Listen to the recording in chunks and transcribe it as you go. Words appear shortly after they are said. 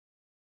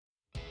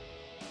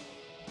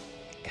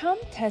Come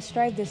test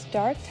drive this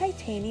dark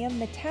titanium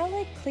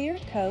metallic clear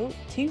coat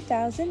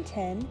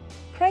 2010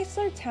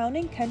 Chrysler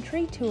Town &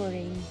 Country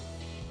Touring,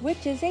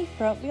 which is a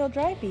front-wheel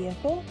drive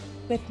vehicle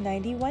with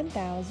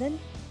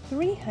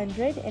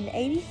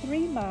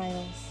 91,383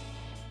 miles.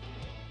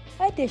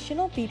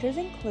 Additional features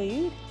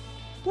include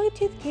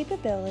Bluetooth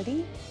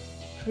capability,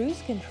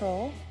 cruise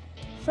control,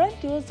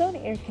 front dual-zone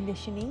air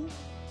conditioning,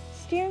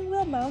 steering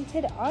wheel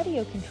mounted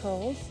audio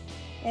controls,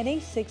 and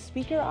a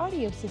 6-speaker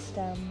audio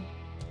system.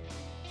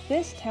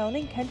 This Town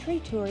 &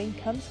 Country Touring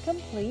comes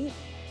complete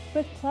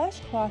with plush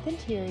cloth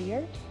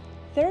interior,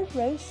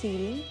 third-row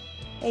seating,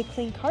 a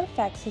clean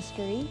Carfax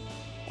history,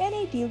 and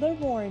a dealer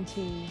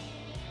warranty.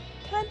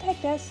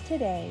 Contact us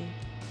today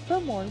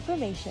for more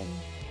information.